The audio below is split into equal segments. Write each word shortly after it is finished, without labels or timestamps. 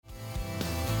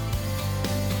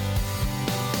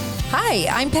Hi,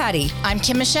 I'm Patty. I'm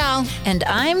Kim Michelle. And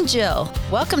I'm Jill.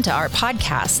 Welcome to our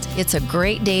podcast. It's a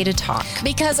great day to talk.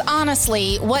 Because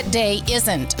honestly, what day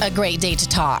isn't a great day to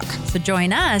talk? So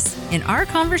join us in our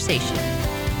conversation.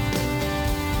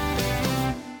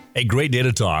 A Great Day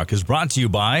to Talk is brought to you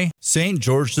by St.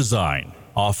 George Design,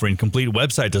 offering complete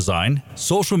website design,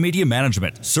 social media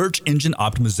management, search engine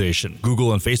optimization,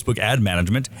 Google and Facebook ad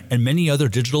management, and many other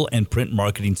digital and print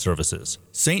marketing services.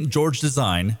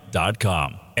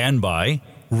 stgeorgedesign.com. And by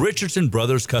Richardson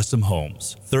Brothers Custom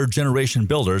Homes, third-generation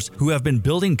builders who have been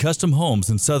building custom homes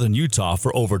in southern Utah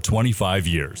for over 25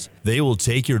 years. They will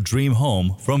take your dream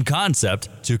home from concept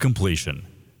to completion.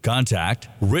 Contact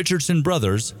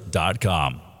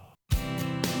richardsonbrothers.com.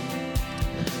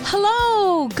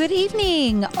 Hello, good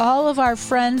evening, all of our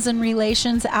friends and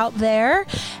relations out there,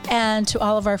 and to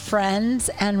all of our friends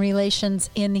and relations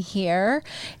in here.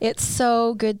 It's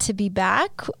so good to be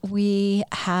back. We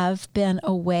have been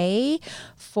away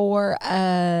for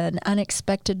an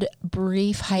unexpected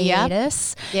brief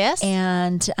hiatus. Yep. Yes.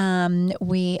 And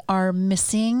we are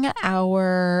missing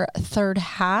our third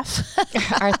half.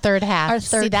 Our third half. Our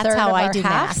third, See, that's third how of I our do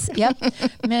halves. math. Yep.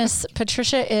 Miss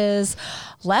Patricia is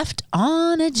left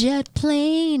on a jet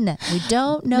plane. We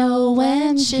don't know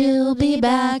when she'll be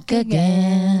back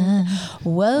again.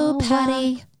 Whoa,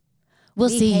 Patty. We'll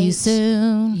see you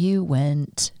soon. You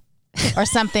went. Or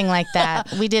something like that.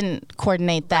 We didn't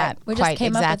coordinate that We quite just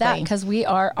came exactly. up with that because we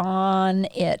are on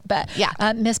it. But yeah.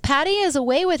 Miss Patty is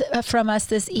away from us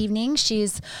this evening.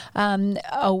 She's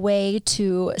away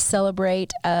to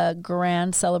celebrate a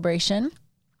grand celebration.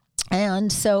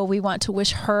 And so we want to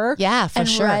wish her and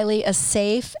sure. Riley a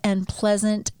safe and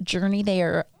pleasant journey. They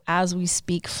are, as we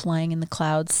speak, flying in the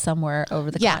clouds somewhere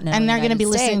over the continent. And they're going to be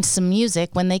United listening to States. some music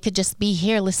when they could just be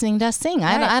here listening to us sing.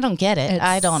 I don't get it.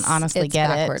 I don't honestly it's get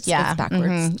backwards. it. Yeah, It's backwards.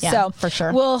 Mm-hmm. Yeah, so for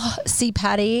sure. We'll see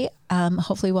Patty.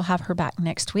 Hopefully we'll have her back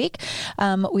next week.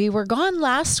 We were gone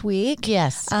last week.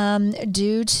 Yes.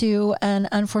 Due to an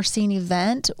unforeseen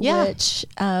event, which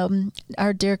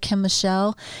our dear Kim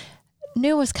Michelle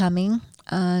knew was coming.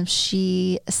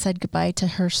 She said goodbye to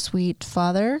her sweet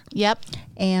father. Yep.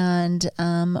 And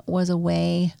was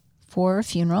away for a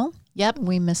funeral. Yep.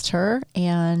 We missed her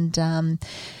and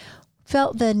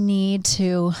felt the need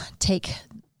to take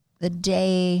the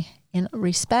day in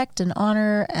respect and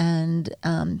honor, and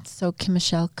so Kim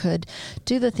Michelle could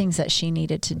do the things that she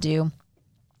needed to do.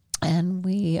 And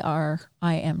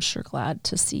I am sure glad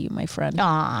to see you, my friend.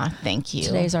 Aw, thank you.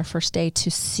 Today's our first day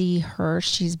to see her.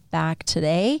 She's back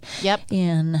today. Yep.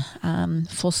 In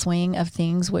full swing of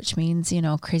things, which means,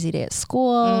 crazy day at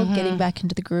school, getting back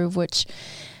into the groove, which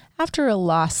after a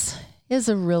loss is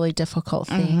a really difficult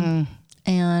thing.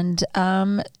 And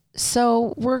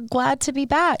so we're glad to be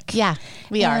back. Yeah,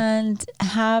 we are. And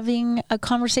having a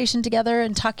conversation together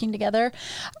and talking together.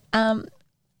 Kim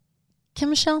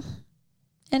Michelle?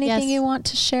 Anything you want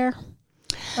to share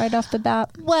right off the bat?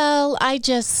 Well, I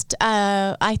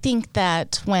think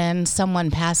that when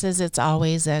someone passes, it's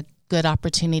always a good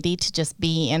opportunity to just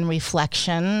be in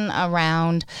reflection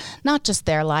around not just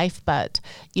their life, but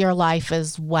your life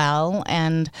as well.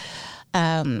 And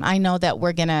I know that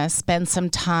we're going to spend some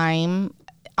time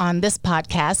on this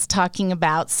podcast talking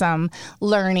about some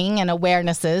learning and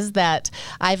awarenesses that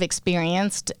I've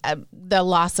experienced. The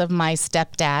loss of my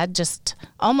stepdad, just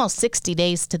almost 60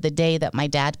 days to the day that my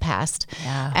dad passed.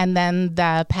 Yeah. And then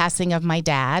the passing of my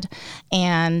dad.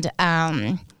 And,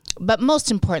 but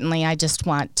most importantly, I just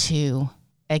want to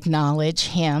acknowledge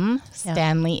him,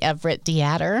 Stanley Everett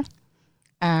DeAdder,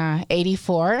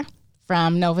 84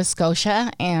 from Nova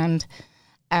Scotia. And,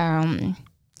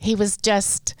 he was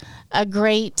just a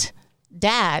great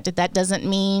dad. That doesn't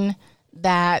mean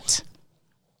that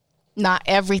not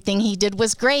everything he did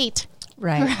was great.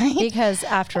 Right. Because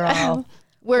after all,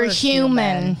 we're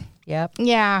human. Yep.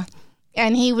 Yeah.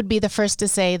 And he would be the first to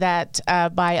say that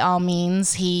by all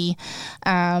means, he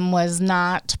was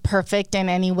not perfect in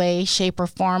any way, shape, or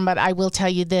form. But I will tell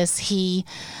you this, he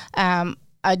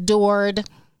adored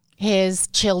his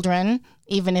children,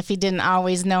 even if he didn't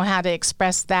always know how to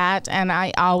express that. And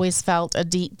I always felt a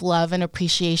deep love and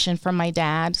appreciation for my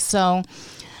dad. So,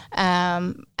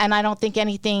 and I don't think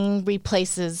anything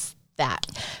replaces that.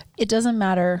 It doesn't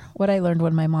matter. What I learned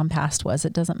when my mom passed was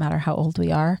it doesn't matter how old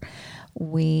we are.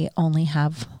 We only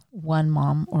have one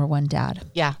mom or one dad.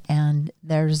 Yeah. And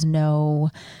there's no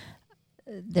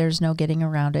getting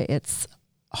around it. It's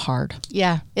hard.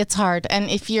 Yeah, it's hard. And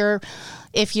if you're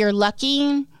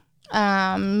lucky,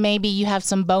 maybe you have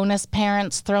some bonus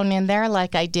parents thrown in there,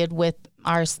 like I did with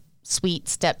our sweet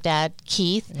stepdad,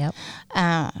 Keith. Yep.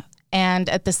 And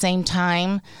at the same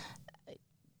time,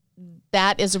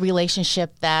 that is a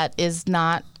relationship that is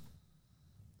not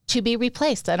to be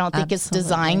replaced. I don't think it's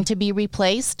designed to be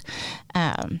replaced.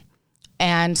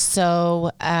 And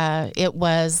so it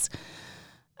was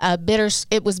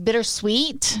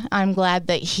bittersweet. I'm glad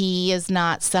that he is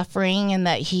not suffering and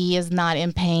that he is not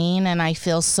in pain. And I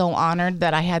feel so honored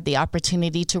that I had the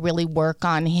opportunity to really work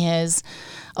on his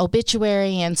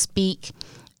obituary and speak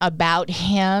about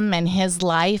him and his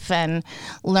life and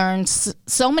learn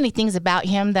so many things about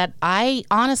him that I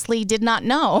honestly did not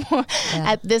know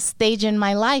at this stage in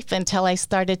my life until I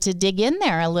started to dig in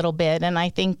there a little bit. And I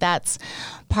think that's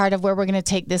part of where we're going to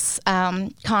take this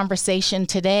conversation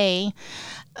today.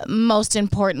 Most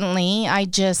importantly, I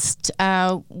just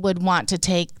would want to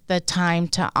take the time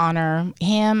to honor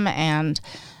him and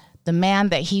the man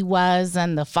that he was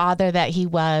and the father that he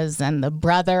was and the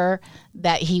brother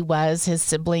that he was. His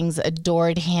siblings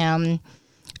adored him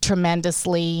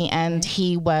tremendously, and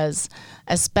he was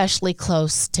especially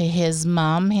close to his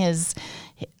mom,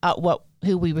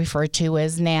 who we refer to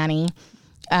as Nanny,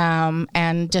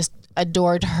 and just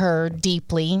adored her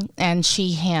deeply, and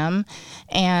she him.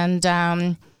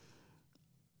 And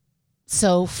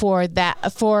so for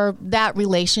that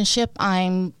relationship,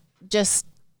 I'm just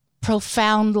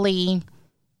profoundly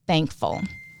thankful.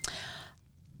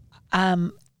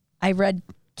 I read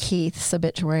Keith's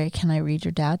obituary. Can I read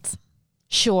your dad's?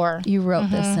 Sure. You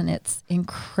wrote this, and it's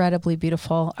incredibly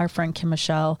beautiful. Our friend Kim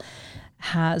Michelle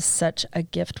has such a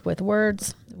gift with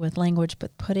words, with language,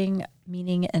 but putting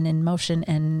meaning and in motion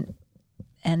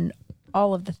and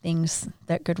all of the things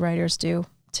that good writers do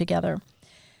together.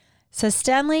 Says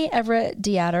Stanley Everett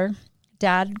DeAdder,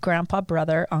 dad, grandpa,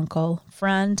 brother, uncle,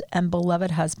 friend, and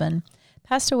beloved husband,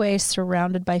 passed away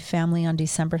surrounded by family on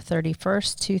December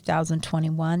 31st,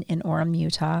 2021 in Orem,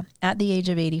 Utah, at the age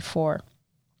of 84.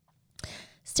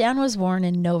 Stan was born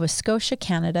in Nova Scotia,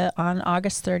 Canada on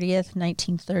August 30th,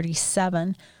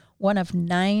 1937, one of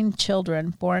 9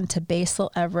 children born to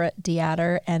Basil Everett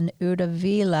DeAdder and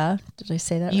Udavilla, did I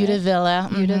say that right?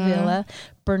 Udavilla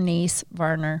Bernice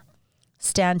Varner.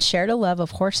 Stan shared a love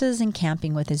of horses and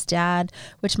camping with his dad,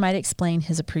 which might explain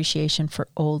his appreciation for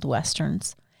old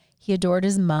westerns. He adored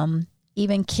his mom,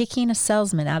 even kicking a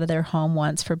salesman out of their home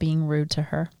once for being rude to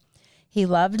her. He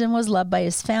loved and was loved by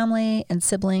his family and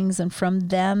siblings, and from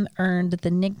them earned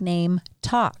the nickname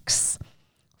Talks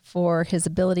for his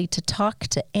ability to talk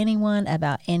to anyone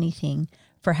about anything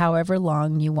for however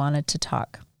long you wanted to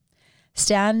talk.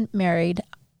 Stan married...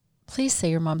 Please say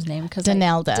your mom's name.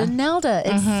 Danelda. Danelda.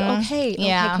 It's okay.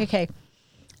 Yeah. Okay.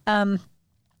 I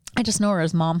just know her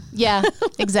as Mom. Yeah,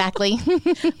 exactly.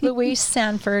 Louise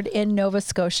Sanford in Nova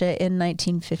Scotia in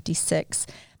 1956.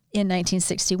 In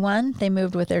 1961, they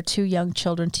moved with their 2 young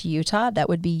children to Utah. That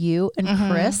would be you and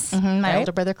Chris. My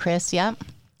older brother, Chris, yeah.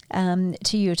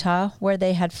 To Utah, where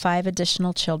they had 5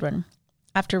 additional children.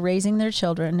 After raising their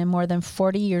children and more than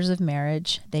 40 years of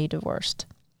marriage, they divorced.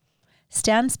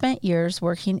 Stan spent years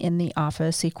working in the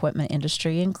office equipment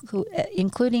industry,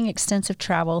 including extensive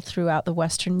travel throughout the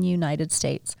western United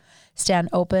States. Stan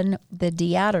opened the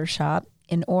DeAdder shop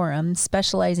in Orem,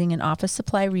 specializing in office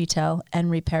supply retail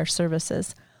and repair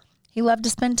services. He loved to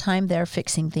spend time there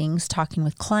fixing things, talking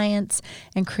with clients,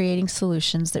 and creating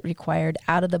solutions that required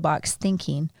out-of-the-box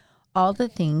thinking, all the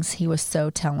things he was so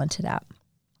talented at.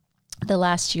 The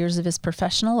last years of his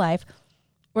professional life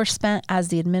were spent as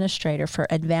the administrator for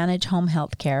Advantage Home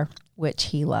Health Care, which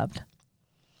he loved.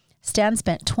 Stan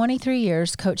spent 23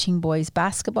 years coaching boys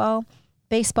basketball,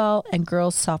 baseball, and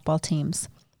girls softball teams.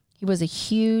 He was a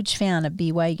huge fan of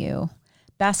BYU,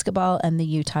 basketball, and the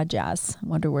Utah Jazz.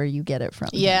 Wonder where you get it from.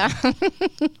 Yeah.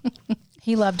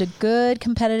 He loved a good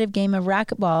competitive game of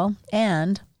racquetball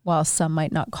and, while some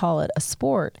might not call it a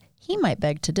sport, he might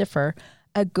beg to differ,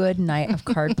 a good night of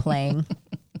card playing.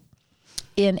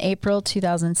 In April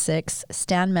 2006,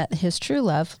 Stan met his true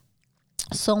love,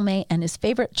 soulmate, and his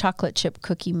favorite chocolate chip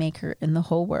cookie maker in the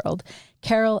whole world,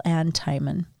 Carol Ann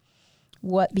Timon.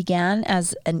 What began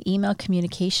as an email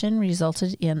communication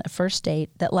resulted in a first date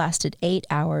that lasted 8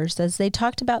 hours as they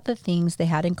talked about the things they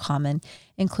had in common,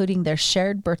 including their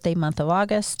shared birthday month of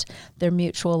August, their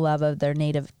mutual love of their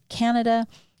native Canada,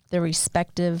 their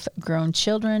respective grown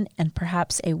children, and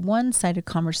perhaps a one-sided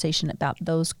conversation about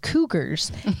those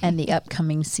Cougars and the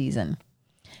upcoming season.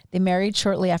 They married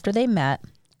shortly after they met,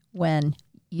 on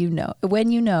June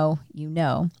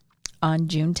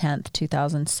 10th,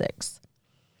 2006.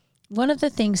 One of the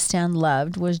things Stan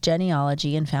loved was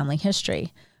genealogy and family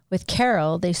history. With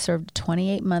Carol, they served a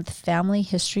 28-month family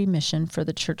history mission for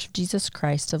the Church of Jesus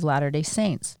Christ of Latter-day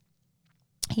Saints.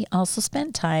 He also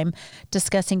spent time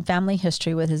discussing family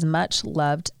history with his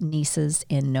much-loved nieces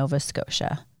in Nova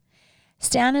Scotia.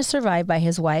 Stan is survived by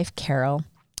his wife, Carol,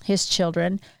 his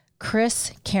children,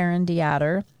 Chris, Karen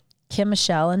DeAdder, Kim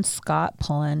Michelle and Scott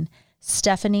Pullen,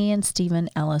 Stephanie and Stephen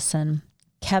Ellison,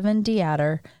 Kevin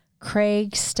DeAdder,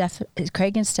 Craig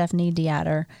and Stephanie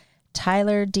DeAdder,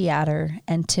 Tyler DeAdder,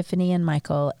 and Tiffany and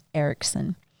Michael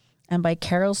Erickson. And by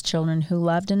Carol's children who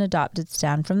loved and adopted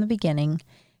Stan from the beginning,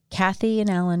 Kathy and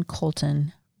Alan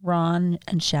Colton, Ron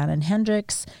and Shannon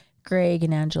Hendricks, Greg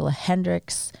and Angela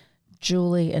Hendricks,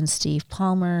 Julie and Steve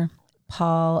Palmer,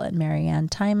 Paul and Marianne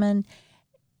Timon,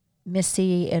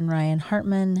 Missy and Ryan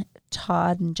Hartman,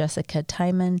 Todd and Jessica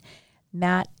Timon,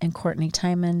 Matt and Courtney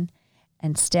Timon,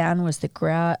 and Stan was the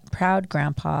proud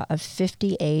grandpa of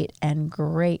 58 and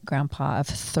great grandpa of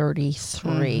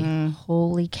 33. Mm-hmm.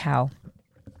 Holy cow.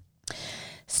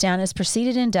 Stan is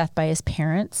preceded in death by his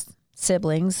parents,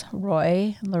 siblings,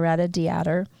 Roy, Loretta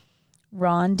DeAdder,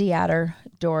 Ron DeAdder,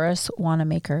 Doris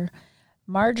Wanamaker,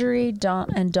 Marjorie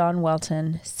and Don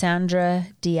Welton, Sandra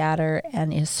DeAdder,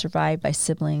 and is survived by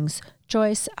siblings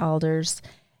Joyce Alders,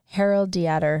 Harold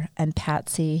DeAdder, and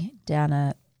Patsy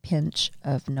Dana Pinch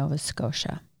of Nova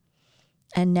Scotia.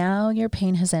 And now your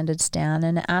pain has ended, Stan,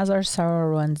 and as our sorrow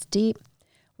runs deep,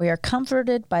 we are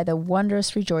comforted by the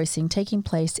wondrous rejoicing taking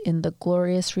place in the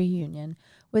glorious reunion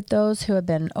with those who have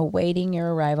been awaiting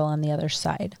your arrival on the other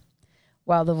side.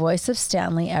 While the voice of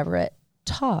Stanley Everett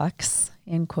talks,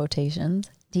 in quotations,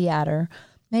 DeAdder,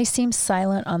 may seem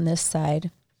silent on this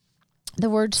side, the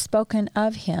words spoken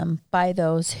of him by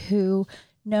those who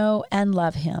know and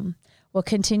love him will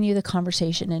continue the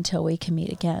conversation until we can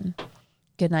meet again.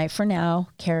 Good night for now,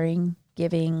 caring,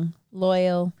 giving,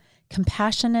 loyal,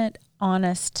 compassionate,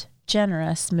 honest,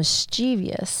 generous,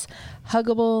 mischievous,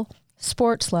 huggable,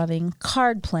 sports-loving,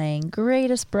 card-playing,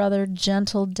 greatest brother,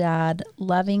 gentle dad,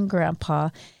 loving grandpa,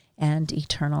 and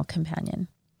eternal companion.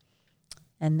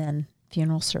 And then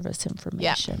funeral service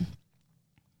information. Yeah.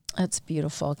 That's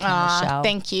beautiful, Kim Michelle.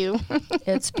 Thank you.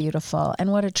 It's beautiful.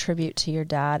 And what a tribute to your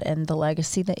dad and the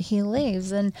legacy that he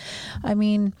leaves. And I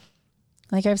mean,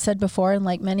 like I've said before, and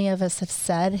like many of us have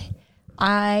said,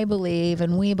 I believe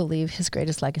and we believe his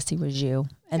greatest legacy was you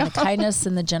and the kindness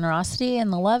and the generosity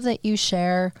and the love that you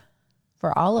share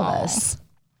for all of us.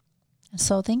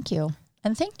 So thank you.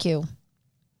 And thank you.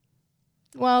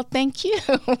 Well, thank you.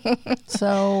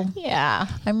 So yeah,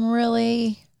 I'm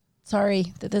really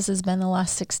sorry that this has been the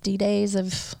last 60 days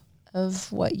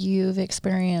of what you've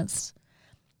experienced.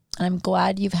 And I'm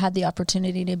glad you've had the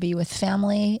opportunity to be with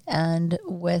family and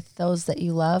with those that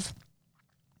you love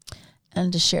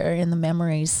and to share in the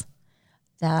memories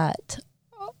that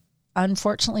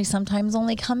unfortunately sometimes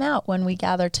only come out when we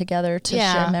gather together to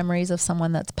share memories of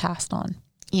someone that's passed on.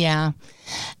 Yeah.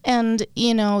 And,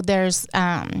 you know, there's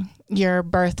your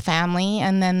birth family,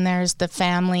 and then there's the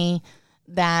family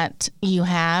that you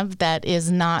have that is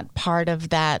not part of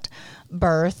that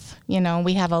birth. You know,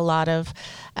 we have a lot of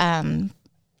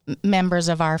members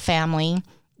of our family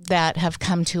that have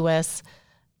come to us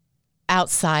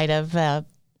outside of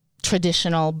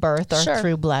traditional birth or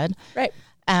through blood. Right.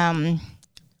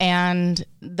 And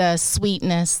the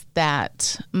sweetness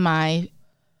that my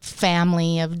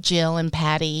family of Jill and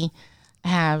Patty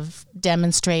have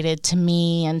demonstrated to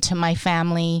me and to my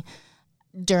family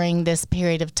during this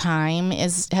period of time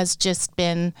has just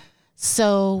been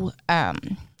so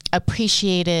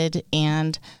appreciated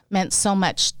and meant so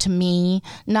much to me,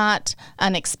 not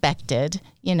unexpected,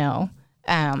 you know.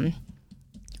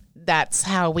 That's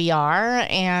how we are,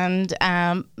 and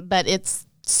but it's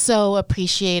so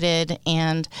appreciated,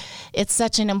 and it's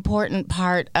such an important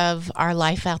part of our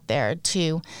life out there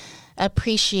to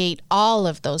appreciate all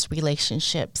of those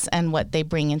relationships and what they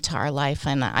bring into our life.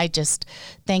 And I just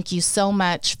thank you so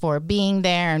much for being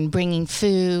there and bringing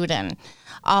food and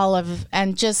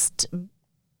and just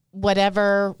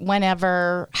whatever,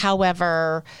 whenever,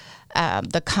 however,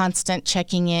 the constant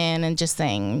checking in and just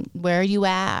saying, where are you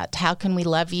at? How can we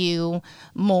love you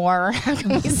more? How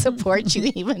can we support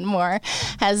you even more?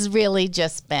 Has really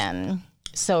just been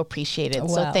so appreciated. Well,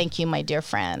 so thank you, my dear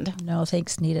friend. No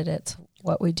thanks needed. It's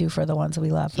what we do for the ones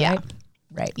we love, right?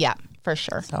 Right. Yeah, for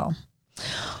sure. So,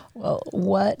 well,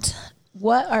 what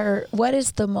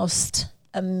is the most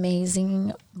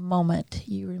amazing moment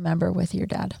you remember with your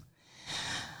dad?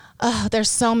 Oh,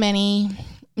 there's so many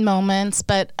moments,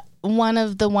 but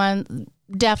one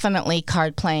definitely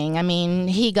card playing. I mean,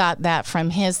 he got that from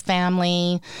his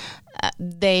family.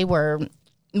 They were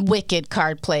wicked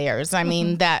card players. I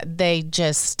mean, that they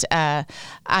just, I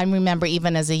remember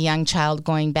even as a young child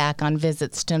going back on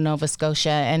visits to Nova Scotia,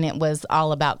 and it was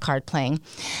all about card playing.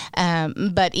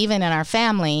 But even in our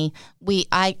family,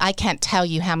 I can't tell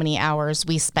you how many hours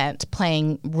we spent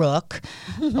playing Rook,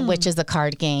 which is a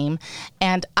card game.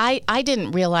 And I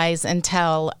didn't realize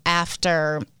until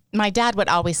after. My dad would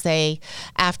always say,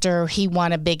 after he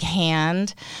won a big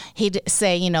hand, he'd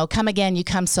say, come again, you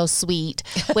come so sweet,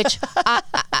 which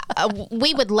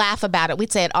we would laugh about it.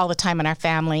 We'd say it all the time in our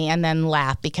family and then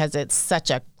laugh because it's such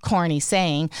a corny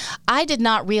saying. I did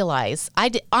not realize,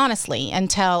 honestly,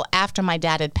 until after my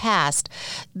dad had passed,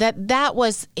 that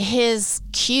was his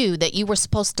cue that you were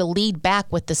supposed to lead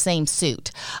back with the same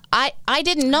suit. I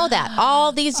didn't know that.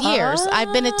 All these years,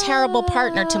 I've been a terrible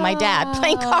partner to my dad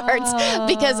playing cards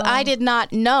because I did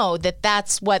not know that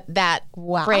that's what that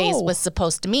phrase was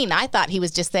supposed to mean. I thought he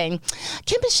was just saying,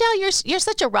 Kim Michelle, you're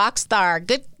such a rock star.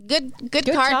 Good card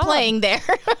job. Playing there.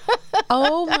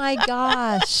 Oh my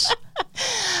gosh.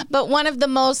 But one of the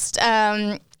most,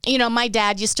 my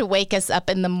dad used to wake us up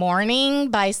in the morning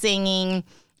by singing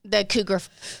the Cougar,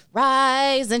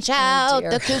 rise and shout,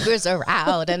 the Cougars are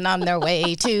out and on their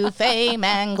way to fame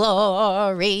and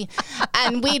glory.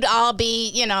 And we'd all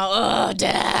be, oh,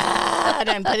 Dad,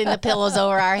 and putting the pillows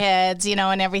over our heads,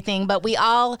 and everything. But we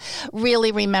all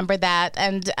really remember that.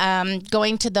 And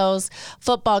going to those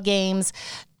football games,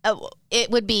 it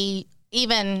would be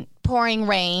even pouring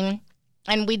rain.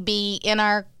 And we'd be in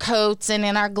our coats and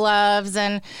in our gloves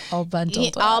and all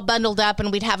bundled up,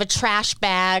 and we'd have a trash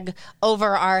bag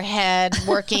over our head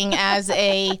working as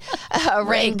a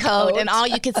raincoat. And all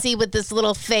you could see with this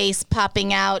little face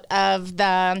popping out of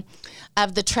the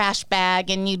trash bag,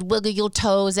 and you'd wiggle your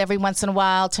toes every once in a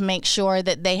while to make sure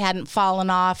that they hadn't fallen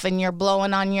off, and you're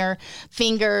blowing on your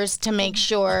fingers to make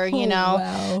sure,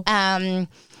 Wow.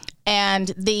 And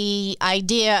the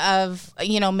idea of,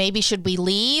 maybe should we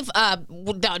leave?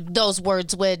 Those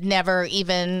words would never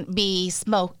even be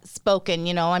spoken,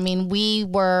 I mean, we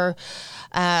were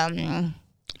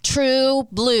true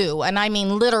blue, and I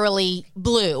mean literally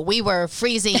blue. We were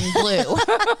freezing blue.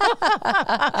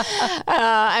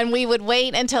 And we would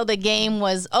wait until the game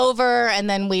was over, and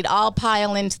then we'd all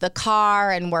pile into the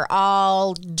car, and we're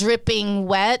all dripping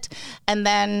wet. And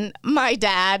then my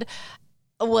dad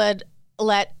would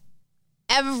let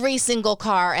every single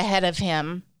car ahead of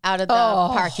him out of the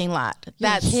parking lot.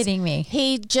 That's kidding me.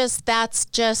 That's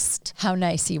just how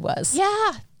nice he was.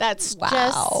 Yeah, that's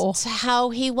just how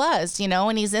he was,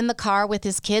 and he's in the car with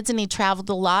his kids, and he traveled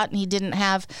a lot, and he didn't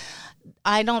have,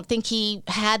 I don't think he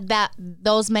had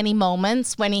those many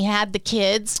moments when he had the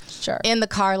kids in the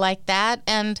car like that.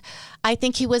 And I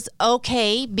think he was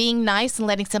okay being nice and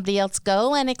letting somebody else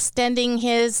go and extending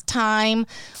his time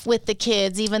with the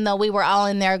kids, even though we were all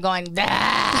in there going,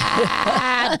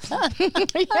 Dad!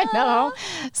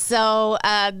 So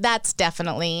that's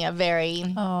definitely a very,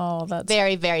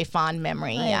 very, very fond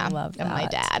memory. I love that. Of my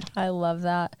dad. I love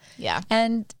that. Yeah.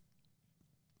 And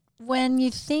when you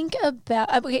think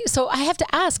about, so I have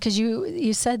to ask, because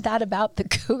you said that about the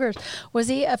Cougars. Was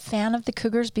he a fan of the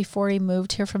Cougars before he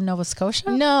moved here from Nova Scotia?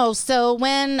 No. So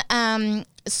when,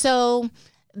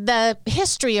 the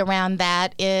history around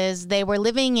that is they were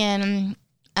living in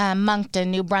Moncton,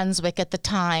 New Brunswick at the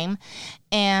time,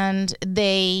 and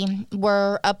they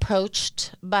were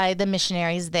approached by the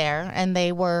missionaries there, and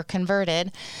they were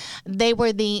converted. They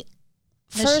were the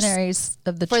missionaries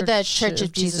of the Church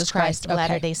of Jesus Christ of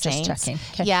Latter-day Saints. Just checking.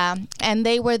 Okay. Yeah, and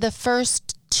they were the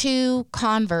first 2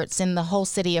 converts in the whole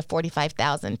city of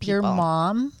 45,000 people. Your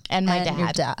mom and my dad.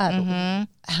 Your dad. Mm-hmm.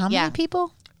 How many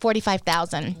people?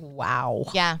 45,000. Wow.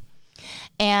 Yeah,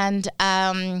 and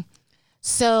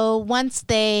so once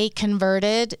they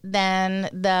converted, then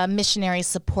the missionaries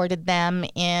supported them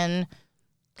in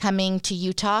coming to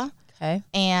Utah. Okay.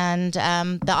 And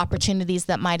the opportunities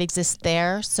that might exist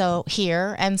there. So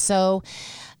here. And so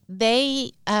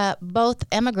they both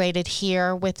emigrated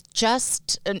here with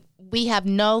we have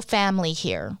no family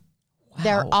here. Wow.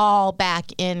 They're all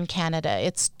back in Canada.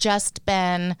 It's just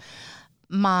been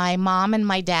my mom and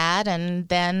my dad, and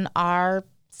then our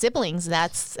siblings.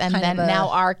 Now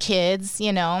our kids,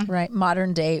 Right.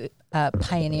 Modern day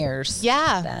pioneers.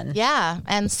 Yeah. Then. Yeah.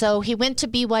 And so he went to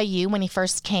BYU when he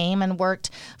first came and worked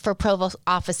for Provo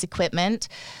Office Equipment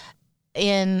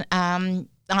on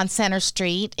Center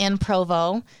Street in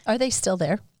Provo. Are they still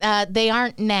there? They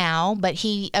aren't now, but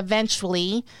he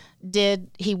eventually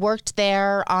did. He worked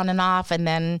there on and off, and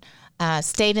then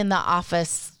stayed in the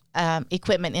office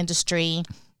equipment industry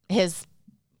his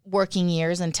working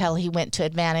years until he went to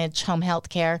Advantage Home Health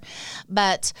Care.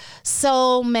 But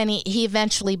so many, he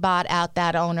eventually bought out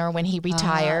that owner when he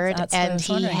retired, and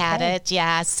he had it.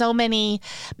 Yeah, so many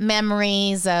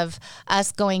memories of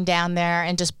us going down there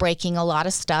and just breaking a lot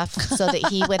of stuff so that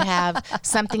he would have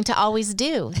something to always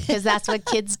do, because that's what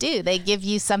kids do. They give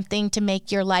you something to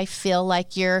make your life feel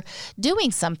like you're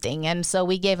doing something. And so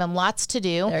we gave him lots to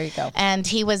do. There you go. And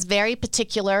he was very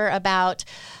particular about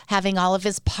having all of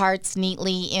his parts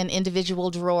neatly in individual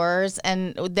drawers.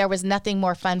 And there was nothing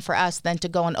more fun for us than to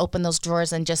go and open those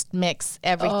drawers and just mix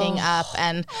everything up.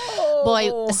 And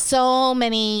boy, so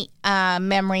many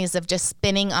memories of just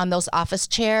spinning on those office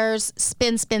chairs,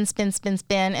 spin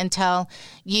until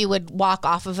you would walk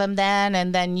off of them then.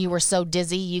 And then you were so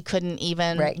dizzy you couldn't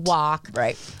even walk.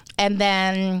 Right. And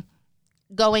then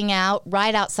going out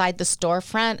right outside the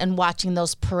storefront and watching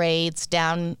those parades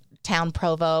downtown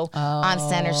Provo on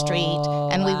Center Street.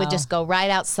 And we would just go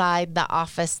right outside the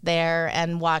office there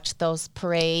and watch those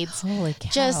parades. Holy cow.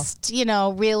 Just,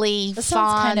 really That fond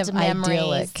sounds kind of memories.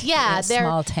 idyllic. Yeah. In a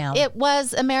small town. It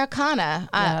was Americana,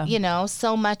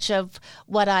 so much of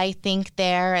what I think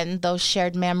there and those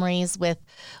shared memories with,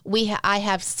 I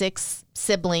have 6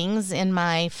 siblings in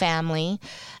my family.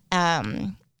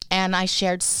 And I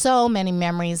shared so many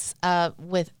memories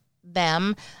with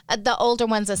them. The older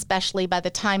ones, especially, by the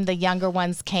time the younger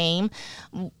ones came,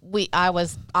 I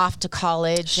was off to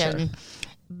college,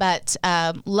 but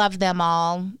love them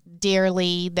all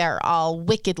dearly. They're all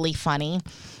wickedly funny,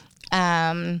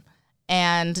 and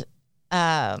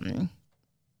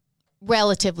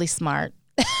relatively smart.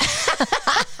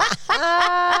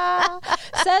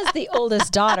 Says the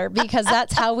oldest daughter, because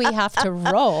that's how we have to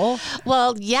roll.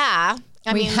 Well, yeah.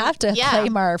 We have to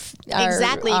claim our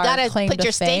exactly. You got to put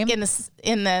your fame. stake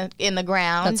in the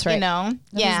ground. That's right. That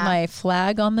is my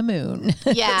flag on the moon.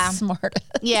 Yeah, smart.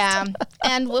 Yeah,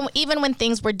 and even when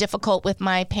things were difficult with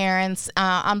my parents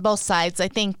on both sides, I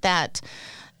think that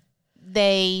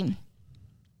they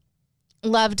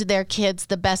loved their kids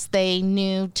the best they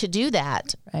knew to do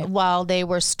that while they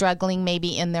were struggling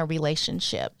maybe in their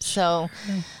relationship. So,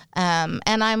 and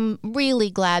I'm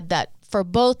really glad that for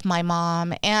both my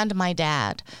mom and my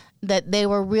dad, that they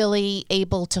were really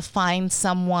able to find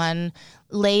someone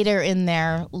later in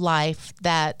their life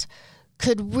that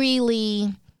could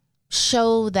really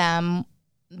show them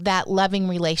that loving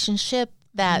relationship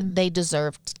that they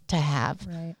deserved to have.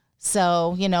 Right.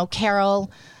 So, Carol,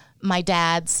 my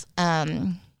dad's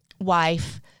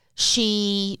wife,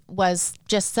 she was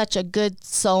just such a good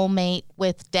soulmate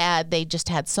with Dad. They just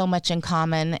had so much in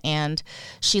common, and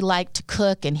she liked to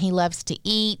cook and he loves to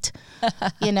eat, so.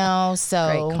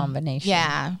 Great combination.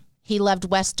 Yeah. He loved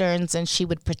Westerns and she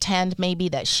would pretend maybe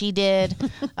that she did.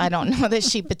 I don't know that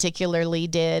she particularly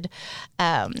did.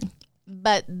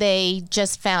 But they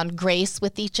just found grace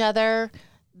with each other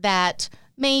that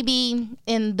maybe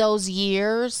in those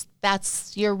years,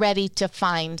 you're ready to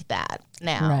find that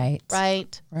now.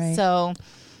 Right. So,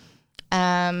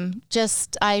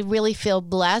 I really feel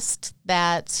blessed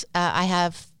that I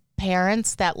have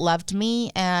parents that loved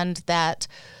me and that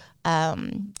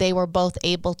they were both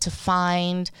able to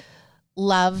find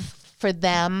love for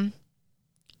them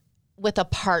with a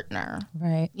partner.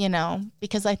 Right.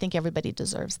 Because I think everybody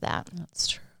deserves that. That's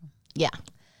true. Yeah.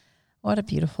 What a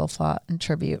beautiful thought and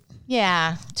tribute.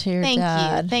 Yeah. To your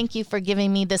dad. Thank you for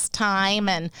giving me this time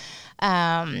and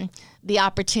the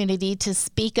opportunity to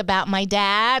speak about my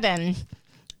dad. And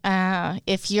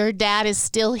if your dad is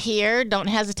still here, don't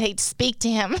hesitate to speak to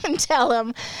him and tell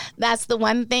him that's the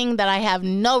one thing that I have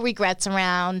no regrets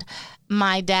around.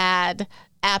 My dad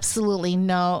absolutely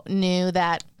knew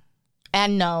that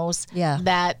and knows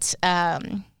that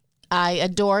I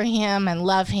adore him and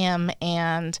love him,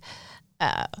 and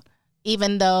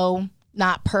even though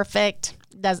not perfect,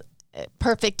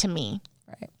 perfect to me.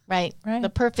 Right. The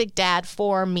perfect dad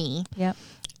for me. Yep.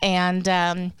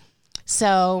 And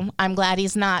so I'm glad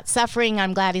he's not suffering.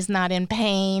 I'm glad he's not in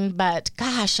pain. But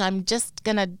gosh, I'm just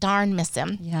gonna darn miss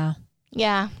him. Yeah.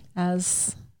 Yeah.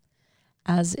 As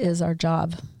is our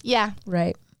job. Yeah.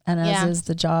 Right. And as is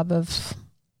the job of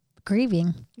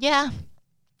grieving. Yeah.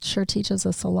 Sure teaches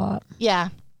us a lot. Yeah.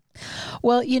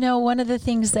 Well, one of the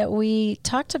things that we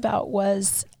talked about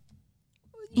was,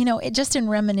 just in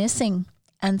reminiscing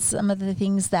and some of the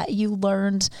things that you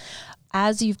learned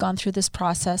as you've gone through this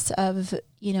process of,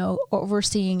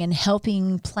 overseeing and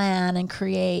helping plan and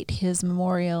create his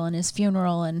memorial and his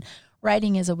funeral and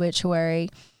writing his obituary.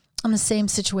 On the same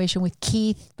situation with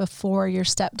Keith before your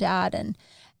stepdad.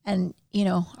 And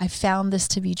I found this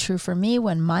to be true for me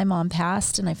when my mom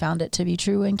passed, and I found it to be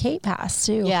true when Kate passed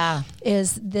too. Yeah.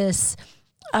 Is this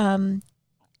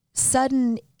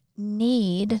sudden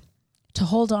need to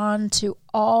hold on to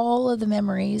all of the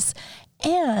memories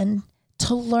and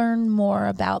to learn more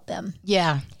about them.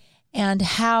 Yeah. And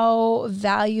how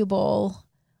valuable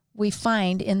we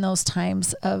find in those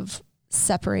times of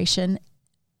separation,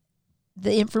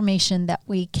 the information that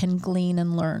we can glean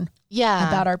and learn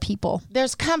about our people.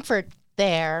 There's comfort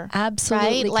there.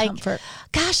 Absolutely, right? comfort.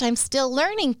 Gosh, I'm still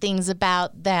learning things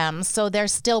about them. So they're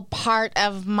still part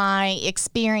of my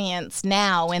experience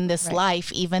now in this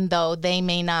life, even though they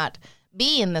may not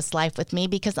be in this life with me,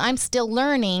 because I'm still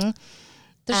learning.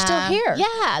 They're still here. Yeah,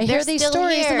 I hear these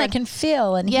stories and I can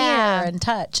feel and hear and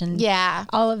touch and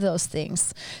all of those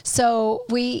things. So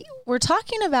we're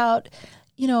talking about,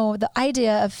 the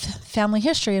idea of family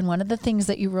history. And one of the things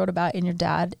that you wrote about in your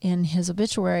dad in his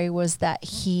obituary was that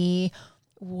he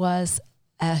was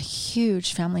a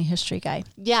huge family history guy.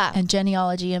 Yeah. And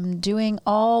genealogy and doing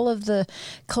all of the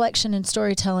collection and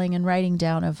storytelling and writing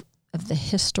down of the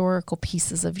historical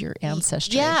pieces of your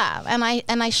ancestry. Yeah. And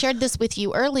I shared this with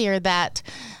you earlier that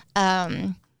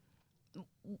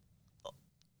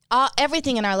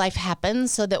everything in our life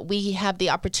happens so that we have the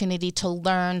opportunity to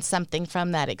learn something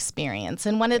from that experience.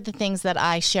 And one of the things that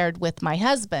I shared with my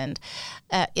husband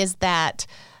is that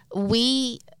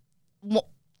we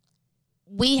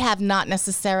have not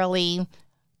necessarily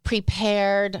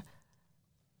prepared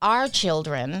our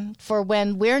children for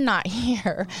when we're not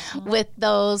here with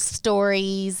those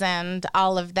stories and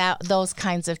all of that, those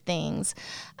kinds of things.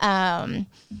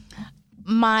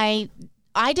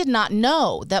 I did not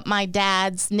know that my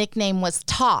dad's nickname was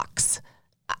Talks.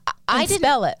 I didn't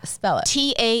spell it.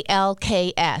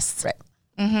 Talks. Right.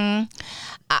 Mm-hmm.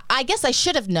 I guess I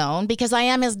should have known because I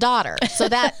am his daughter. So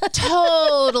that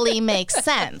totally makes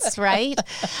sense, right?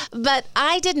 But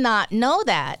I did not know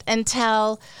that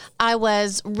until I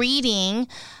was working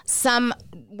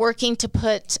to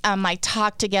put my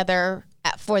talk together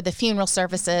for the funeral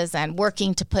services and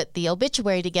working to put the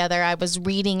obituary together. I was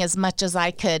reading as much as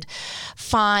I could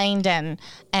find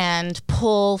and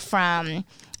pull from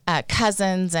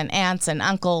cousins and aunts and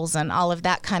uncles and all of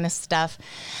that kind of stuff.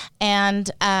 And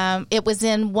it was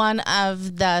in one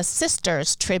of the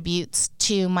sisters' tributes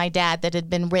to my dad that had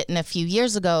been written a few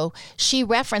years ago. She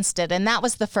referenced it, and that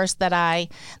was the first that I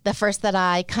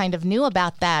kind of knew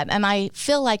about that. And I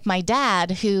feel like my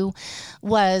dad, who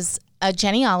was a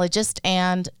genealogist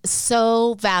and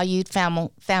so valued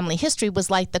family history,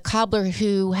 was like the cobbler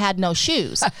who had no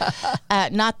shoes.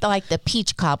 Not like the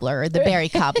peach cobbler or the berry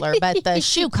cobbler, but the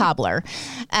shoe cobbler.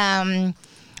 And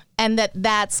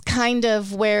that's kind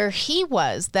of where he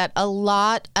was, that a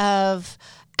lot of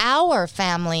our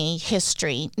family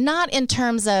history, not in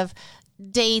terms of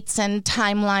dates and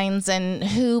timelines and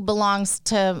who belongs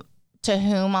to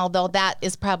whom, although that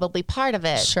is probably part of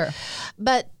it. Sure.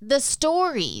 But the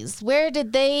stories, where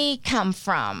did they come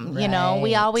from? Right.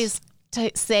 We always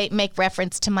make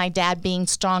reference to my dad being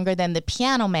stronger than the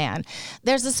piano man.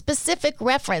 There's a specific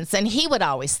reference, and he would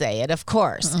always say it, of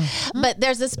course. Mm-hmm. But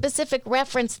there's a specific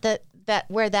reference that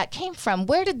where that came from.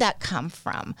 Where did that come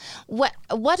from?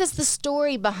 What is the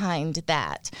story behind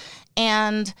that?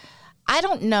 And I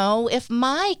don't know if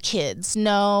my kids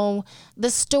know the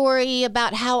story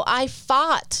about how I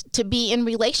fought to be in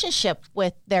relationship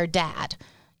with their dad.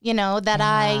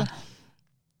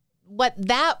 What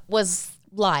that was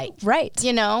like. Right.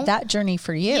 That journey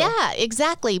for you. Yeah,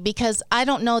 exactly. Because I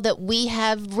don't know that we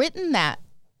have written that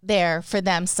there for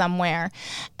them somewhere.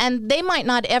 And they might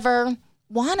not ever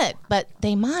want it, but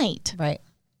they might. Right.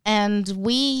 And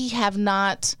we have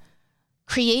not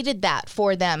created that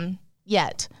for them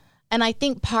yet. And I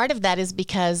think part of that is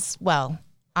because,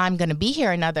 I'm going to be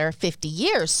here another 50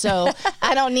 years, so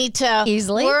I don't need to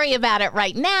worry about it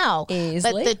right now.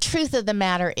 But the truth of the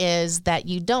matter is that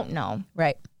you don't know.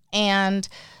 Right. And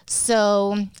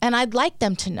so, and I'd like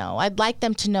them to know. I'd like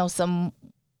them to know some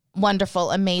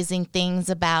wonderful, amazing things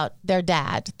about their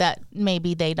dad that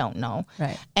maybe they don't know.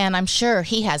 Right. And I'm sure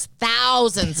he has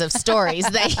thousands of stories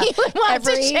that he would want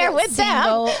to share with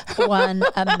them. Every one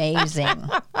amazing.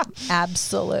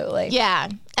 Absolutely. Yeah.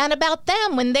 And about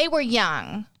them when they were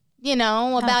young,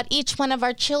 about each one of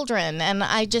our children. And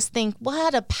I just think,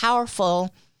 what a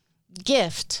powerful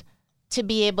gift to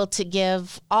be able to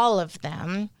give all of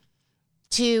them,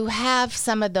 to have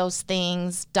some of those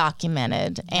things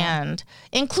documented, and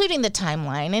including the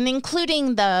timeline and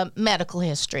including the medical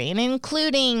history and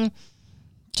including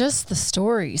just the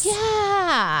stories.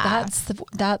 Yeah.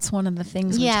 That's one of the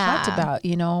things we talked about,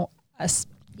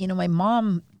 my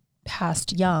mom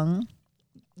passed young.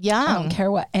 I don't care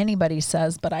what anybody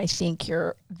says, but I think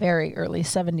your very early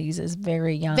 70s is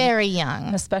very young. Very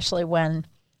young. Especially when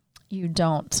you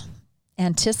don't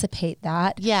anticipate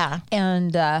that. Yeah.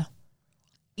 And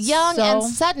young and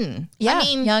sudden. Yeah, I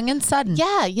mean, young and sudden.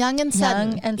 Yeah, young and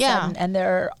sudden. Young and sudden. And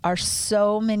there are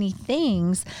so many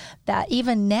things that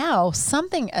even now,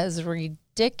 something as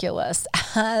ridiculous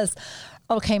as,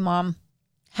 okay, Mom,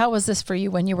 how was this for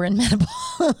you when you were in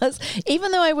menopause?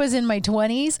 Even though I was in my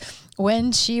 20s,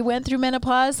 when she went through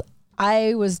menopause,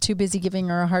 I was too busy giving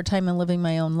her a hard time and living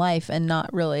my own life and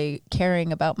not really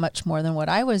caring about much more than what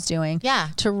I was doing. Yeah.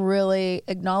 To really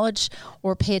acknowledge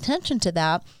or pay attention to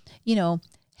that,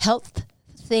 health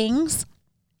things.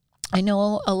 I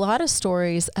know a lot of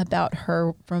stories about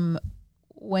her from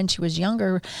when she was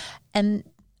younger, and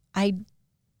I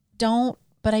don't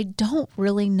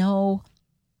really know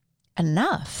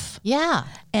enough. Yeah.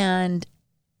 And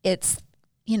it's,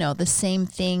 the same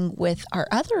thing with our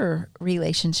other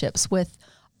relationships with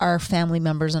our family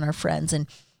members and our friends. And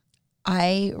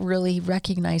I really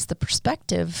recognize the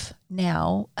perspective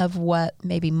now of what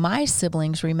maybe my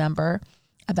siblings remember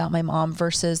about my mom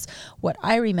versus what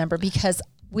I remember, because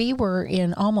we were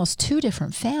in almost two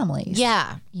different families.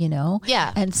 Yeah.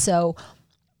 Yeah. And so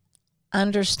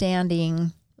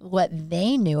understanding what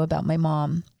they knew about my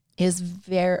mom and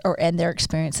their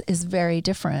experience is very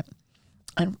different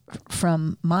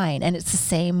from mine. And it's the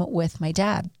same with my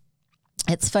dad.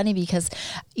 It's funny because,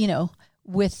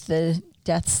 with the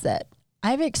deaths that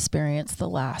I've experienced the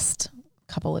last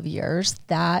couple of years,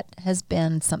 that has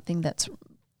been something that's,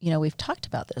 we've talked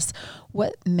about this.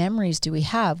 What memories do we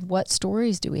have? What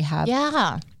stories do we have?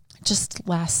 Yeah. Just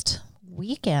last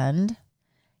weekend,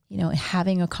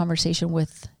 having a conversation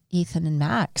with Ethan and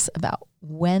Max about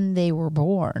when they were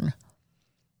born,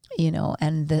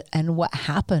 and what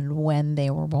happened when they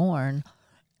were born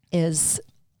is,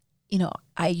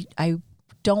 I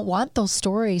don't want those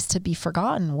stories to be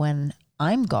forgotten when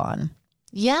I'm gone.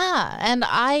 Yeah. And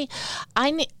I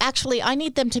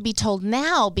need them to be told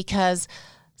now, because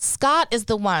Scott is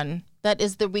the one that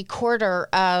is the recorder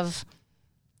of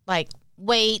like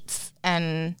weights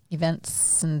and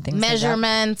events and things,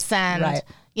 measurements, like that.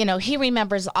 And, he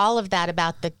remembers all of that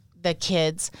about the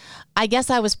kids. I guess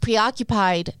I was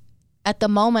preoccupied at the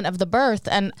moment of the birth,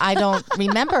 and I don't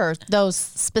remember those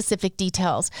specific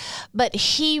details, but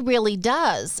he really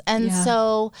does. And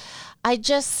so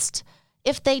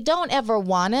if they don't ever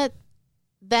want it,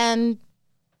 then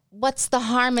what's the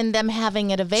harm in them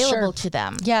having it available to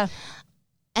them? Yeah.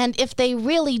 And if they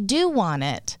really do want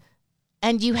it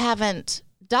and you haven't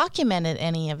documented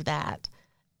any of that,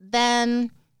 then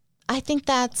I think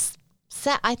that's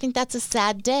I think that's a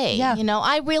sad day. Yeah.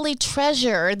 I really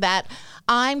treasure that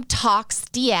I'm Tox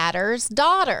DeAdder's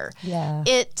daughter. Yeah.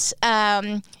 It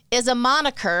is a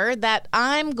moniker that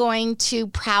I'm going to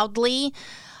proudly,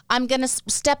 I'm going to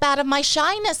step out of my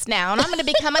shyness now, and I'm going to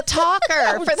become a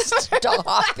talker.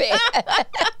 Stop it.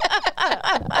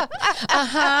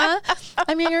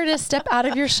 I'm here to step out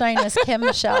of your shyness, Kim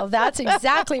Michelle. That's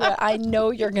exactly what I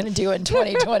know you're going to do in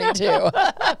 2022.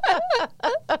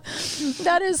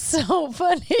 That is so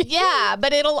funny. Yeah,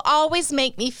 but it'll always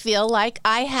make me feel like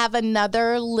I have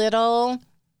another little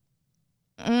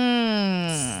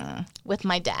with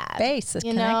my dad. Base, a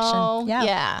connection.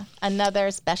 Yeah, another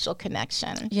special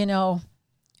connection.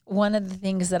 One of the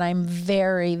things that I'm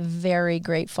very, very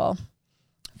grateful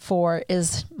for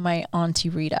is my Auntie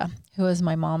Rita, who is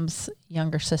my mom's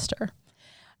younger sister.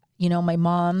 My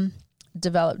mom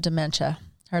developed dementia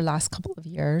her last couple of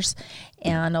years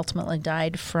and ultimately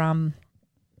died from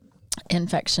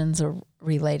infections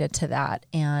related to that.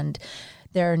 And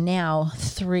there are now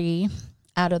 3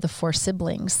 out of the 4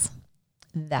 siblings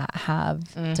that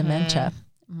have dementia.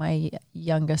 My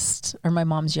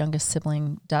mom's youngest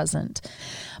sibling doesn't.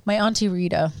 My Auntie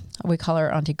Rita, we call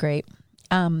her Auntie Great,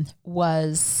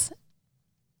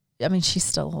 she's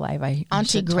still alive.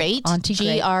 Auntie Great? Auntie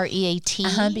Great.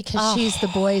 Great. Because she's the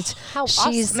boys. How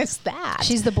awesome is that?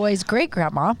 She's the boys' great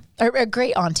grandma or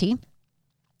great auntie.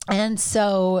 And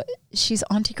so she's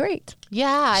Auntie Great. Yeah,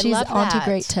 I love that. She's Auntie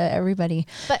Great to everybody.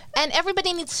 And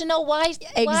everybody needs to know why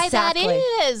that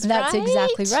is. That's right?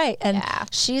 exactly right. And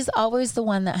she's always the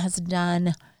one that has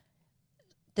done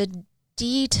the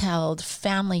detailed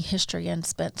family history and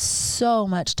spent so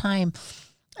much time.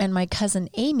 And my cousin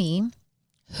Amy,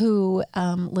 who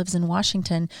lives in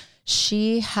Washington,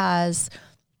 she has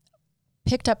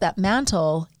picked up that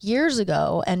mantle years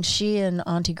ago, and she and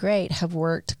Auntie Great have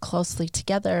worked closely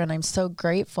together. And I'm so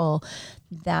grateful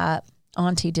that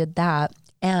Auntie did that,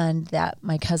 and that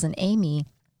my cousin Amy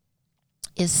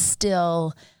is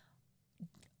still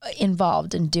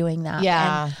involved in doing that.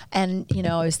 Yeah. And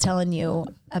I was telling you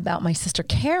about my sister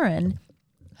Karen,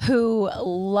 who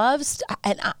loves,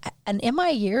 and in my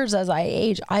years as I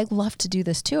age, I love to do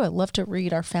this too. I love to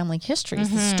read our family histories,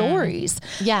 the stories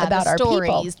about our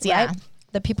people, right?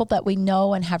 The people that we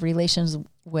know and have relationships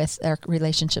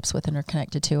with and are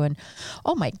connected to. And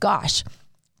oh my gosh,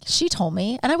 she told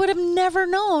me, and I would have never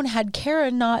known had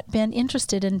Karen not been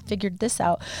interested and figured this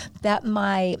out, that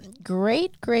my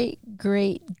great, great,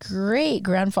 great, great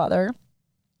grandfather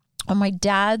on my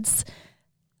dad's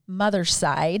mother's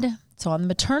side, so on the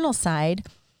maternal side,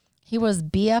 he was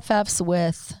BFFs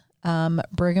with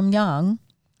Brigham Young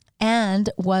and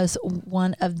was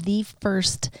one of the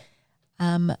first,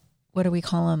 what do we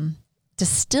call them?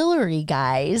 Distillery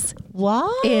guys.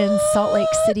 What? In Salt Lake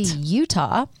City,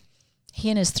 Utah. He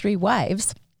and his 3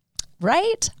 wives.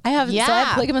 Right? So I have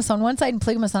polygamous on one side and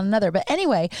polygamous on another. But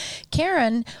anyway,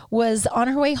 Karen was on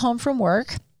her way home from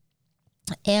work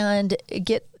and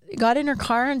got in her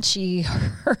car and she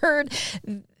heard,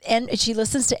 and she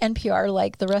listens to NPR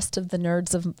like the rest of the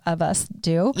nerds of us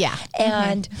do. Yeah.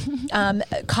 And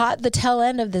caught the tail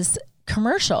end of this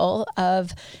commercial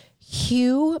of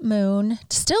Hugh Moon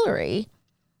Distillery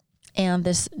and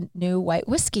this new white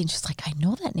whiskey. And she's like, I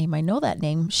know that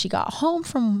name. She got home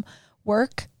from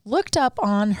work, looked up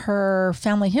on her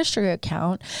family history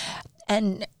account,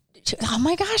 and oh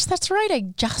my gosh, that's right. I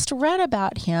just read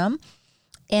about him.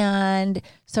 And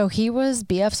so he was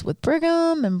BFs with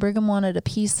Brigham, and Brigham wanted a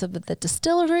piece of the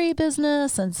distillery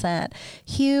business and sent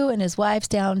Hugh and his wives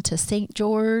down to St.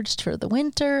 George for the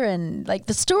winter. And like,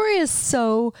 the story is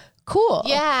so cool.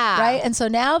 Yeah. Right. And so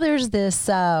now there's this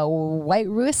white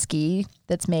whiskey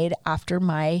that's made after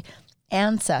my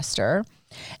ancestor.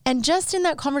 And just in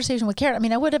that conversation with Karen, I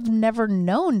mean, I would have never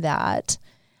known that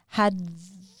had,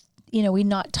 we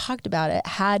not talked about it,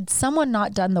 had someone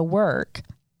not done the work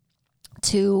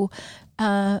to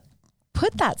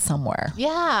put that somewhere.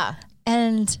 Yeah.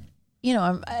 And,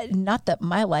 not that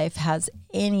my life has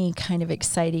any kind of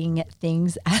exciting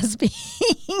things as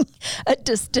being a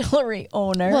distillery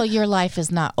owner. Well, your life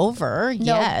is not over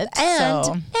yet.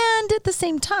 And at the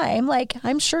same time, like,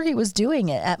 I'm sure he was doing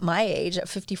it at my age, at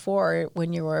 54,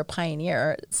 when you were a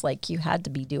pioneer. It's like you had to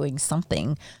be doing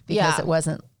something because it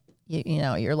wasn't,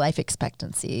 your life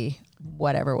expectancy,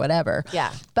 whatever.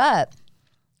 Yeah. But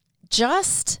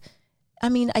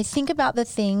I think about the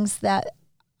things that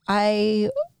I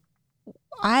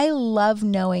love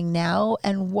knowing now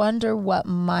and wonder what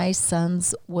my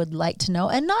sons would like to know.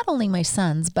 And not only my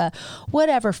sons, but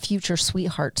whatever future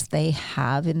sweethearts they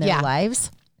have in their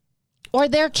lives. Or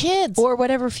their kids. Or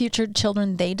whatever future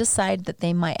children they decide that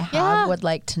they might have would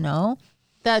like to know.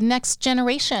 The next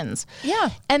generations.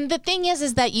 Yeah. And the thing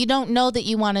is that you don't know that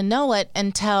you want to know it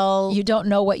until you don't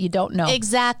know what you don't know.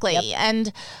 Exactly. Yep.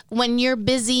 And when you're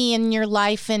busy in your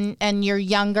life and you're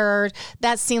younger,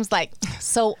 that seems like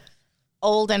so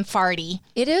old and farty.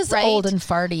 It is right? old and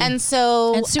farty. And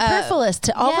so and superfluous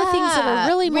to all the things that are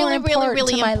really important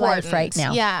to my life right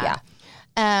now. Yeah.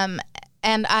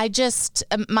 And I just,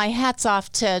 my hat's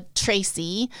off to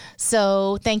Tracy.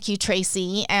 So thank you,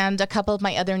 Tracy, and a couple of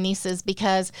my other nieces,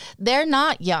 because they're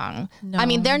not young. No. I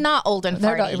mean, they're not old and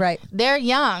farty. Right. They're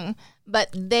young, but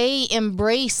they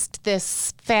embraced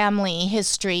this family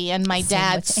history. And my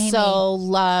dad so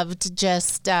loved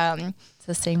just it's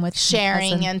the same with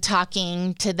sharing and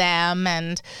talking to them.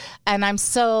 And I'm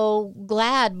so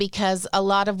glad, because a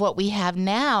lot of what we have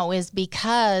now is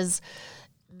because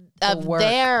of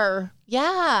their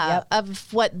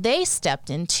of what they stepped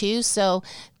into. So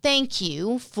thank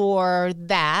you for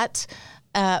that.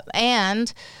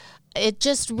 And it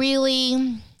just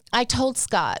really, I told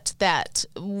Scott that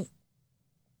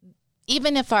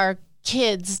even if our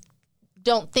kids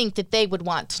don't think that they would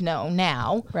want to know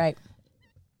now, right,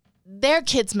 their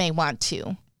kids may want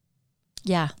to.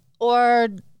 Yeah. Or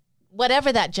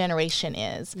whatever that generation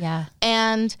is. Yeah.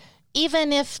 And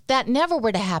even if that never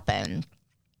were to happen,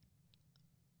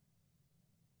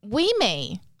 we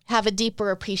may have a deeper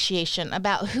appreciation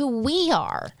about who we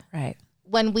are. Right.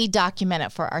 When we document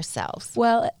it for ourselves.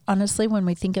 Well, honestly, when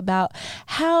we think about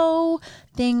how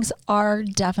things are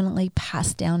definitely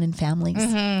passed down in families,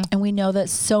 and we know that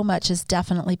so much is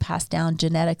definitely passed down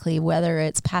genetically, whether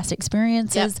it's past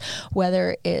experiences,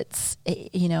 whether it's,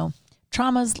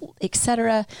 traumas,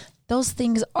 etc. Those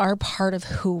things are part of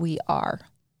who we are.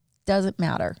 Doesn't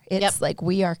matter. It's like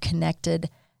we are connected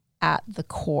at the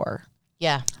core.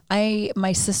 Yeah.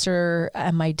 My sister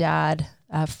and my dad,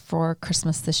 for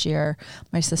Christmas this year,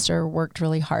 my sister worked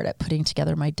really hard at putting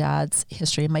together my dad's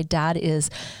history. My dad is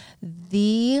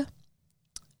the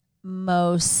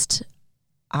most,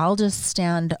 I'll just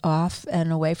stand off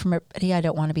and away from everybody. I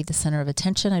don't want to be the center of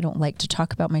attention. I don't like to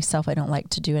talk about myself. I don't like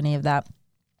to do any of that.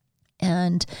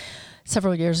 And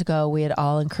several years ago, we had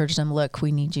all encouraged him, look,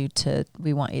 we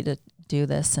want you to do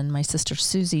this. And my sister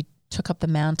Susie took up the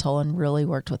mantle and really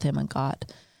worked with him and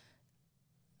got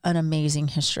an amazing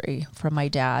history from my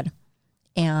dad.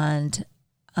 And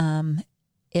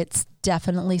it's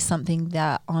definitely something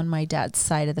that on my dad's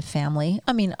side of the family,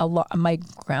 I mean, my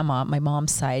grandma, my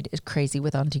mom's side is crazy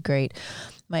with Auntie Great.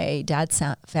 My dad's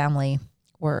family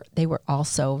were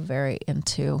also very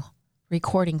into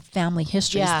recording family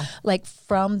histories, like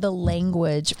from the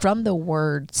language, from the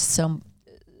words. So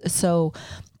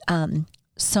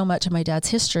much of my dad's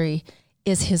history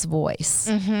is his voice.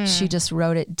 Mm-hmm. She just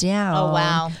wrote it down. Oh,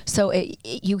 wow. So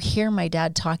you hear my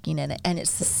dad talking in it, and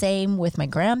it's the same with my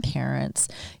grandparents.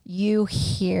 You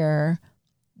hear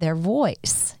their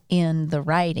voice in the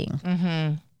writing.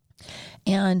 Mm-hmm.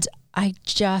 And I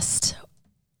just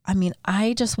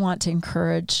want to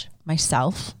encourage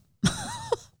myself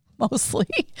mostly,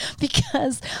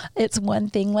 because it's one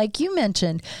thing, like you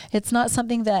mentioned, it's not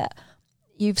something that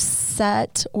you've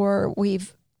set or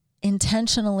we've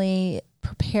intentionally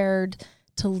prepared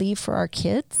to leave for our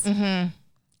kids. Mm-hmm.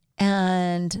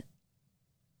 And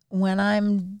when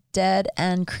I'm dead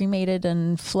and cremated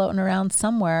and floating around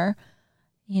somewhere,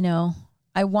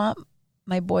 I want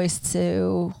my boys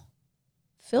to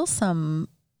feel some,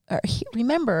 or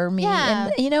remember me,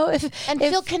 and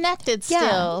feel connected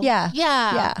still. Yeah.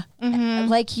 Mm-hmm.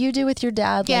 Like you do with your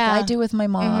dad, like I do with my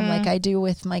mom, like I do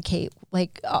with my Kate,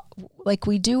 like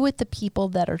we do with the people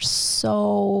that are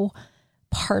so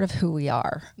part of who we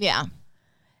are. Yeah.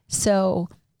 So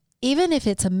even if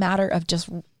it's a matter of just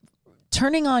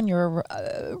turning on your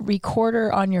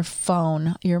recorder on your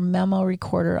phone, your memo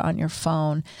recorder on your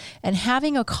phone, and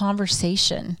having a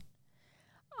conversation,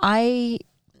 I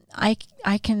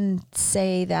can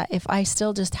say that if I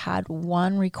still just had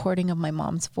one recording of my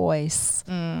mom's voice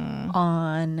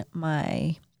on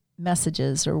my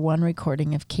messages, or one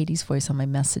recording of Katie's voice on my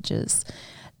messages,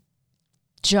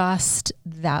 just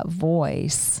that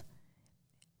voice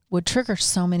would trigger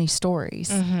so many stories.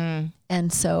 Mm-hmm.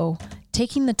 And so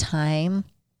taking the time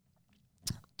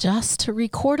just to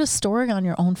record a story on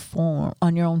your own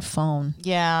phone.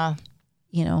 Yeah.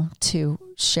 To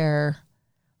share.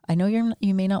 I know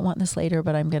you may not want this later,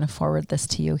 but I'm going to forward this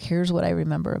to you. Here's what I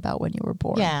remember about when you were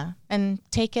born. Yeah. And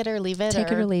take it or leave it.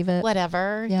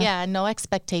 Whatever. Yeah. No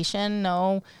expectation,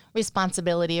 no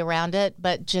responsibility around it,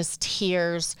 but just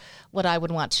here's what I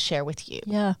would want to share with you.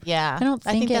 Yeah. Yeah.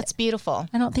 I think that's beautiful.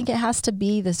 I don't think it has to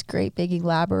be this great big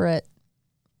elaborate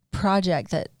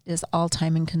project that is all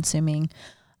time and consuming.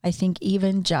 I think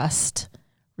even just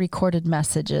recorded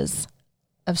messages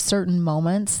of certain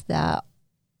moments that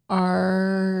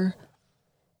are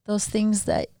those things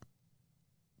that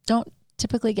don't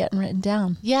typically get written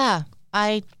down. Yeah,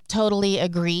 I totally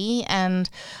agree. And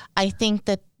I think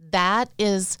that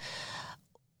is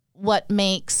what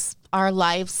makes our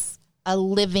lives a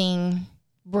living,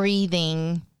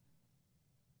 breathing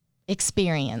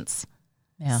experience.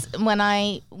 Yeah. When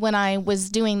I was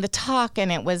doing the talk and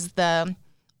it was the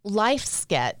life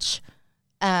sketch,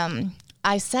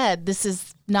 I said, this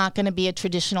is not going to be a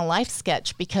traditional life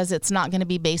sketch because it's not going to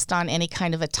be based on any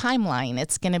kind of a timeline.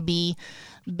 It's going to be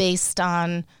it's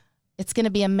going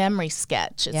to be a memory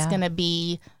sketch. It's going to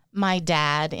be my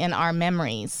dad and our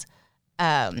memories.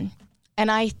 And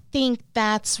I think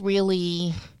that's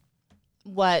really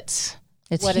what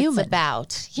it's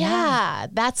about. Yeah,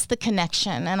 that's the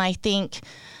connection. And I think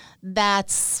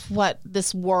that's what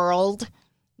this world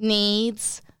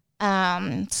needs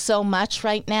so much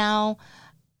right now.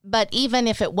 But even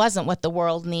if it wasn't what the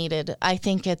world needed, I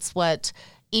think it's what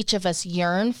each of us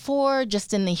yearn for,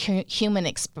 just in the human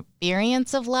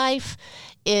experience of life,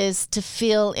 is to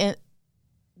feel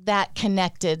that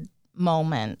connected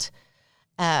moment.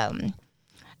 And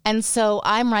so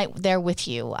I'm right there with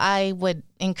you. I would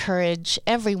encourage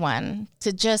everyone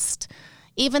to just,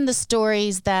 even the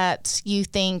stories that you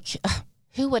think,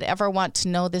 who would ever want to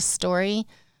know this story?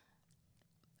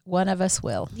 One of us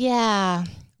will. Yeah.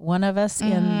 One of us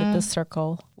in the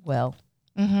circle will.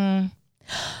 Mm-hmm.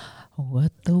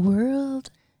 What the world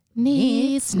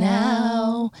needs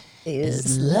now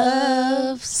is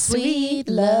love, sweet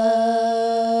love.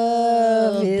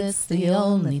 It's the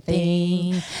only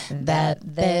thing that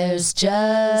there's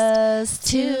just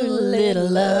too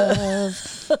little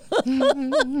of.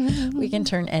 We can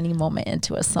turn any moment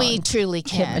into a song. We truly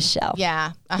can. Kim Michelle.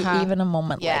 Yeah. Even a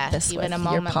moment like this. Even a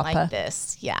moment like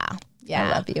this. Yeah. Yeah.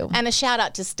 I love you. And a shout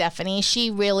out to Stephanie.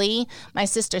 My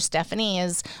sister Stephanie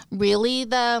is really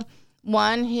the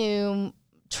one who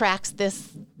tracks this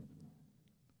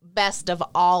best of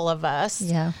all of us.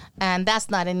 Yeah. And that's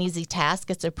not an easy task.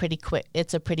 It's a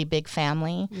pretty big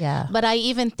family. Yeah. But I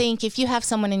even think if you have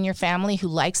someone in your family who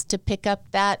likes to pick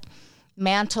up that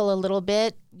mantle a little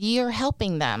bit, you're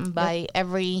helping them by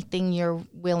everything you're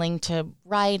willing to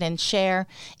write and share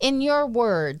in your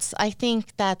words. I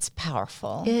think that's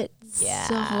powerful. It's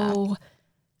so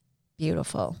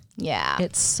beautiful. Yeah.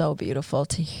 It's so beautiful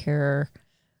to hear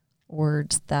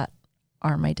words that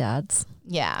are my dad's.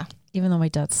 Yeah. Even though my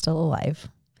dad's still alive.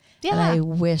 Yeah. And I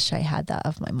wish I had that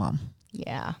of my mom.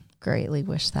 Yeah. Greatly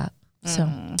wish that. So,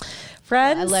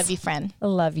 friends. I love you, friend. I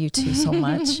love you too so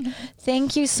much.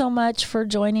 Thank you so much for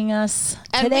joining us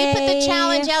And today. we put the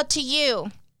challenge out to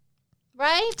you,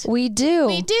 right? We do.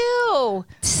 We do.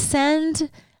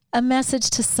 Send a message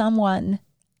to someone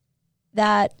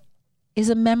that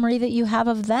is a memory that you have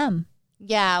of them.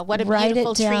 Yeah, what a Write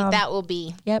beautiful it treat down. that will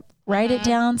be. Yep. Write it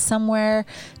down somewhere.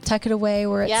 Tuck it away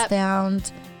where it's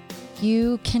found.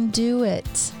 You can do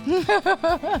it.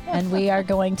 And we are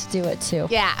going to do it too.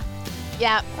 Yeah.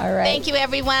 Yep. All right. Thank you,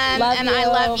 everyone. Love and you. I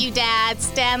love you, Dad.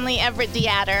 Stanley Everett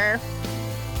DeAdder.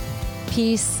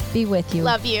 Peace be with you.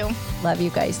 Love you. Love you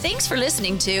guys. Thanks for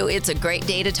listening to It's a Great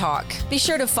Day to Talk. Be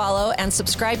sure to follow and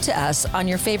subscribe to us on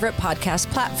your favorite podcast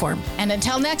platform. And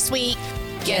until next week,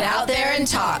 Get out there and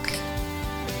talk.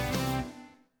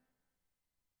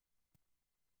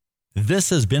 This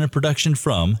has been a production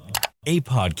from a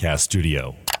podcast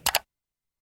studio.